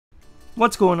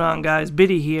What's going on, guys?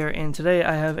 Biddy here, and today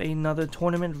I have another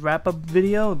tournament wrap-up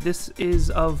video. This is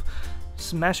of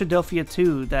Smashadelphia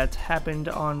 2 that happened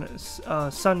on this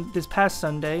past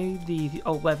Sunday, the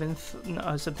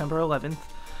 11th, September 11th,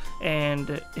 and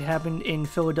it happened in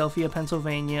Philadelphia,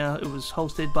 Pennsylvania. It was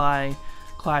hosted by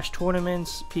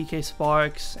ClashTournaments,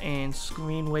 PKSparkxx, and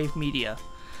Screenwave Media,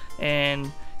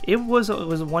 and it was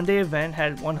a one-day event.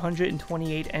 Had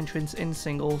 128 entrants in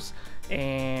singles,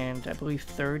 and I believe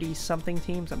 30-something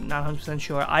teams. I'm not 100%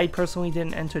 sure. I personally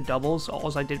didn't enter doubles.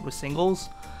 All I did was singles,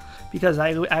 because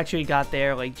I actually got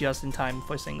there like just in time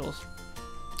for singles.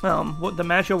 What the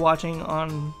match you're watching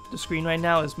on the screen right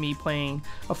now is me playing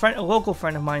a local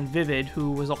friend of mine, Vivid,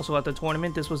 who was also at the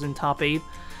tournament. This was in top 8,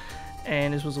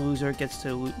 and this was a loser gets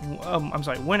to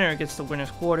winner gets to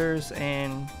winner's quarters,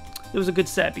 and it was a good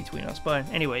set between us. But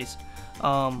anyways,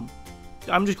 I'm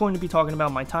just going to be talking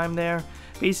about my time there.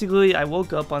 Basically, I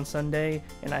woke up on Sunday,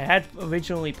 and I had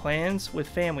originally plans with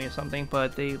family or something,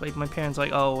 but my parents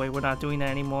oh wait, we're not doing that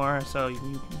anymore, so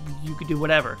you could do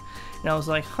whatever. And I was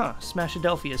like, huh,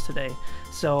 Smashadelphia is today.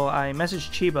 So I messaged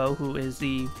Chibo, who is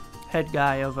the head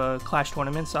guy of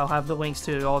ClashTournaments. I'll have the links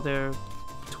to all their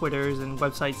Twitters and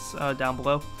websites down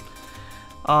below.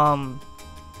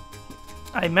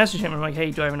 I messaged him and I'm like,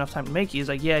 hey, do I have enough time to make it? He's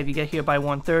like, yeah, if you get here by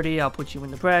 1:30, I'll put you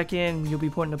in the bracket, and you'll be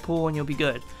put in the pool, and you'll be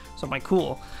good. So I'm like,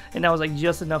 cool. And that was like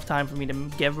just enough time for me to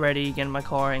get ready, get in my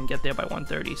car, and get there by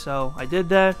 1:30. So I did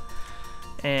that,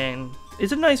 and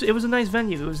it was a nice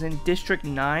venue. It was in District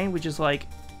 9, which is like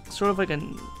sort of like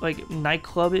a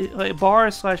nightclub, like bar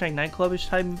 / like nightclubish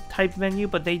type venue,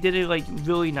 but they did it like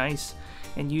really nice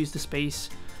and used the space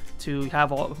to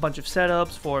have a bunch of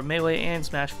setups for Melee and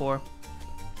Smash 4.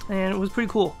 And it was pretty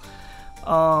cool.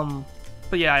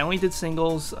 But yeah, I only did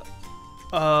singles.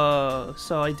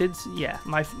 So I did, yeah,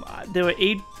 there were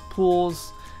 8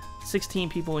 pools, 16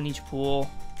 people in each pool,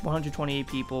 128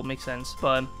 people, makes sense.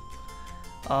 But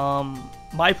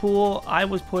my pool, I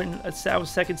was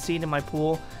second seed in my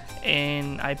pool,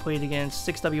 and I played against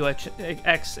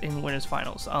ClashTournaments in winners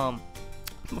finals.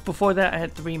 Before that, I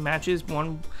had 3 matches.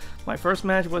 My first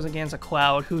match was against a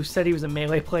Cloud who said he was a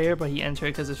Melee player, but he entered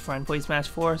because his friend played Smash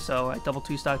 4, so I double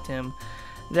 2-stocked him.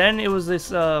 Then it was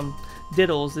this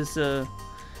Diddles, this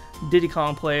Diddy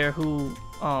Kong player who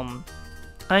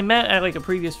I met at like a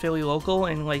previous Philly local,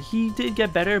 and like he did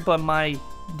get better, but my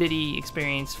Diddy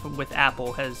experience with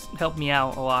Apple has helped me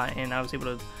out a lot, and I was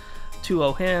able to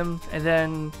 2-0 him. And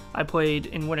then I played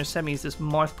in winners semis this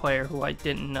Marth player who I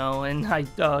didn't know, and I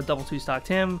double 2-stocked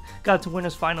him, got to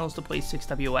winners finals to play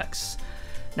ClashTournaments.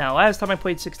 Now, last time I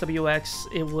played ClashTournaments,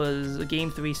 it was a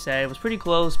game 3 set. It was pretty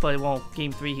close, but well,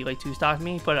 game 3 he like 2-stocked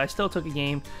me, but I still took a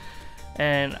game,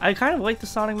 and I kind of liked the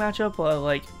Sonic matchup. But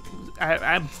like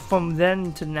I from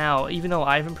then to now, even though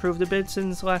I've improved a bit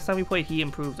since the last time we played, he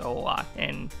improved a lot.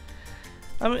 And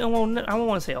I mean, well, I don't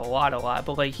want to say a lot,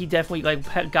 but like he definitely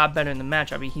like got better in the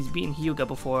match. I mean, he's beaten Hyuga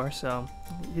before, so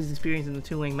his experience in the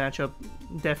 2-lane matchup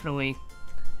definitely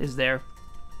is there.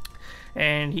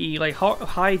 And he like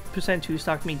high percent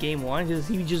 2-stocked me game 1 because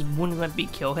he just wouldn't let me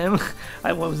kill him.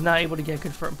 I was not able to get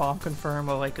bomb confirm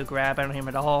or like a grab out of him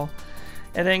at all.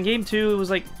 And then game 2, it was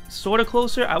like sort of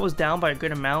closer. I was down by a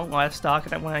good amount last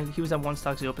stock, and he was at 1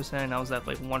 stock 0%, and I was at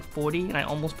like 140, and I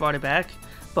almost brought it back,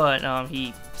 but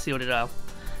he sealed it up.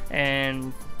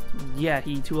 And yeah,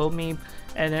 he 2-0'd me,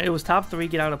 and it was top 3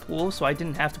 get out of pool, so I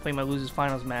didn't have to play my losers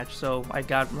finals match, so I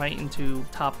got right into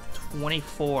top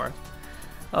 24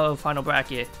 of final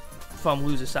bracket from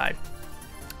loser side.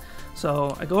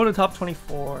 So I go to top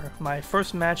 24. My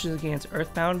first match is against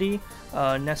Earthboundy,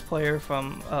 Nest player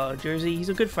from Jersey. He's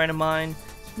a good friend of mine.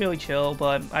 He's really chill,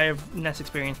 but I have Nest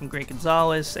experience from Great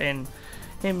Gonzalez, and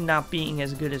him not being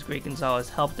as good as Great Gonzalez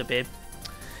helped a bit.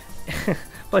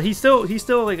 But he's still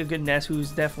like a good Nest who's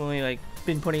definitely like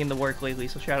been putting in the work lately,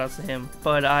 so shout outs to him.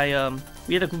 But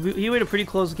he had a pretty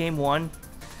close game 1,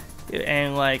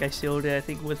 and like I sealed it, I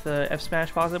think, with F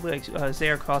Smash possibly, like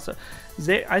Zaire cross up.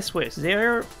 I swear,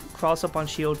 Zaire cross up on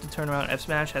shield to turn around F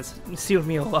Smash has sealed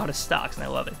me a lot of stocks, and I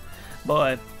love it.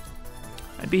 But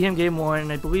I beat him game 1,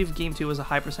 and I believe game 2 was a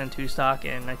high percent 2-stock,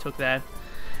 and I took that.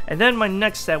 And then my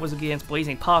next set was against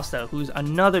Blazing Pasta, who's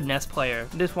another Nest player,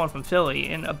 this one from Philly,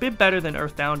 and a bit better than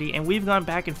Earthboundy, and we've gone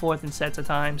back and forth in sets at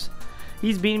times.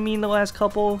 He's beaten me in the last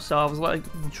couple, so I was like,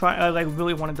 I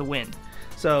really wanted to win.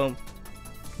 So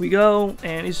we go,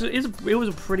 and it was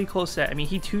a pretty close set. I mean,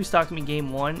 he 2-stocked me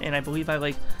game 1, and I believe I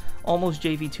like almost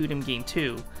JV2'd him game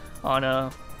 2 on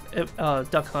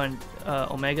Duck Hunt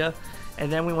Omega.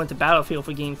 And then we went to Battlefield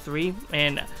for game 3,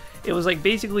 and It was like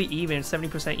basically even,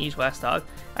 70% each last stock.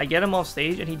 I get him off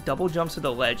stage and he double jumps to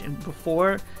the ledge, and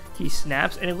before he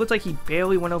snaps, and it looked like he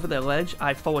barely went over the ledge,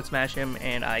 I forward smash him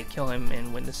and I kill him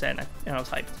and win the set, and I was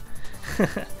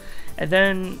hyped. And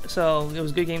then, so it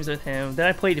was good games with him. Then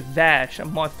I played Vash, a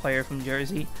Moth player from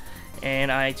Jersey,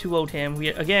 and I 2-0'd him. We,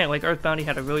 again, like Earthbound, he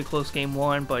had a really close game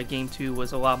 1, but game 2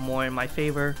 was a lot more in my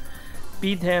favor.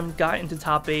 Beat him, got into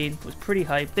top 8, was pretty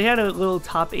hyped. They had a little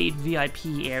top 8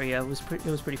 VIP area. It was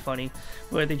pretty funny,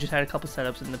 where they just had a couple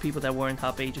setups and the people that were in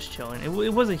top 8 just chilling.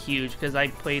 It wasn't huge because I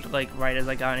played like right as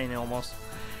I got in almost.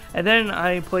 And then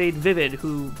I played Vivid,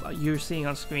 who you're seeing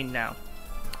on screen now.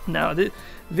 Now,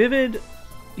 Vivid,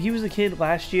 he was a kid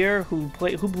last year who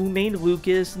made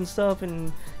Lucas and stuff,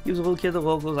 and he was a little kid at the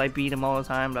locals. I beat him all the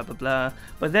time, blah blah blah.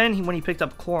 But then when he picked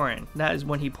up Corin, that is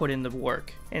when he put in the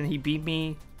work, and he beat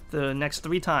me the next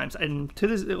 3 times, and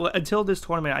until this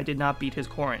tournament I did not beat his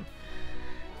Corin,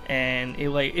 and it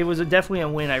was definitely a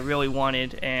win I really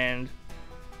wanted. And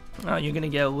you're gonna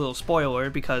get a little spoiler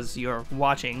because you're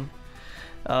watching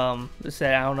the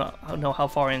set. I don't know how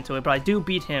far into it, but I do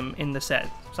beat him in the set.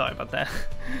 Sorry about that.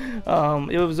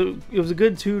 It was a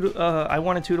good 2 to, I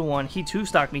won a 2-1. He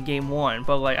 2-stocked me game 1,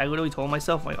 but like I literally told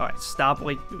myself like, all right, stop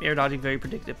like air dodging very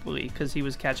predictably, because he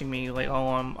was catching me like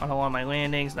on my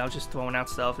landings, and I was just throwing out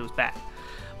stuff. It was bad.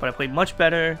 But I played much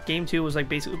better. Game 2 was like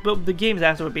basically, but the games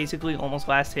after were basically almost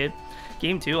last hit.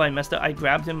 Game 2, I messed up. I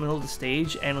grabbed him in the middle of the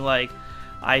stage and like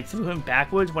I threw him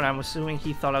backwards when I'm assuming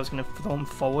he thought I was going to throw him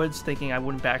forwards, thinking I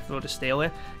wouldn't back throw to stale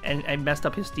it, and I messed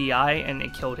up his DI and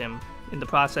it killed him in the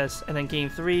process. And then game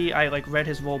 3, I like read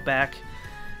his roll back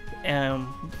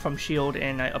from shield,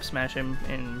 and I up smash him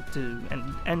and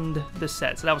end the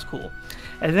set. So that was cool.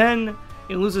 And then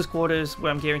in losers quarters,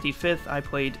 where I'm guaranteed 5th, I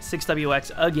played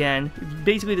 6WX again.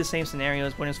 Basically the same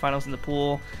scenarios, winners finals in the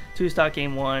pool, 2-stock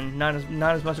game 1, not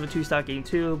as much of a 2-stock game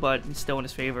 2, but still in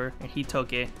his favor, and he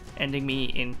took it, ending me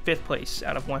in 5th place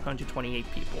out of 128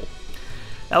 people.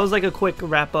 That was like a quick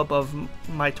wrap up of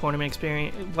my tournament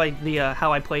experience, like the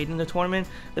how I played in the tournament.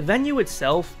 The venue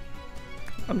itself,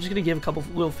 I'm just gonna give a couple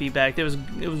little feedback. It was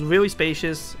really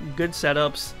spacious, good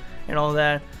setups, and all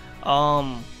that.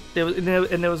 There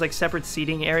was like separate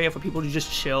seating area for people to just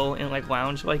chill in like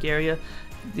lounge like area.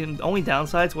 The only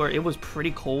downsides were it was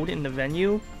pretty cold in the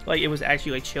venue. Like it was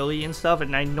actually like chilly and stuff,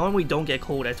 and I normally don't get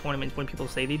cold at tournaments when people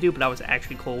say they do, but I was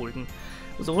actually cold and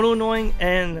it was a little annoying.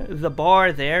 And the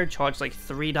bar there charged like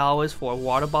 $3 for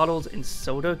water bottles and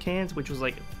soda cans, which was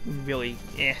like really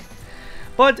eh.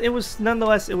 But it was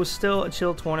nonetheless, it was still a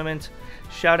chill tournament.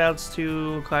 Shoutouts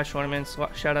to ClashTournaments,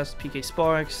 shoutouts to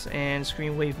PKSparkxx and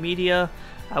Screenwave Media.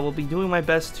 I will be doing my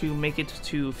best to make it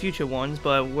to future ones,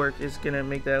 but work is gonna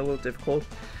make that a little difficult.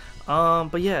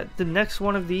 But yeah, the next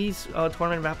one of these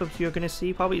tournament wrap-ups you're gonna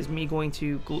see probably is me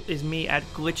at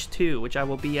Glitch 2, which I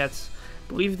will be at. I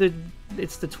believe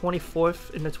it's the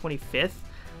 24th and the 25th.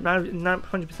 Not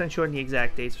 100% sure on the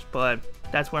exact dates, but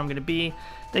that's where I'm gonna be.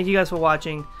 Thank you guys for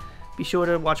watching. Be sure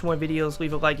to watch more videos,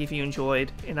 leave a like if you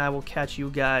enjoyed, and I will catch you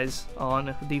guys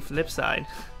on the flip side.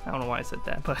 I don't know why I said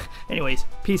that, but anyways,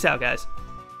 peace out, guys.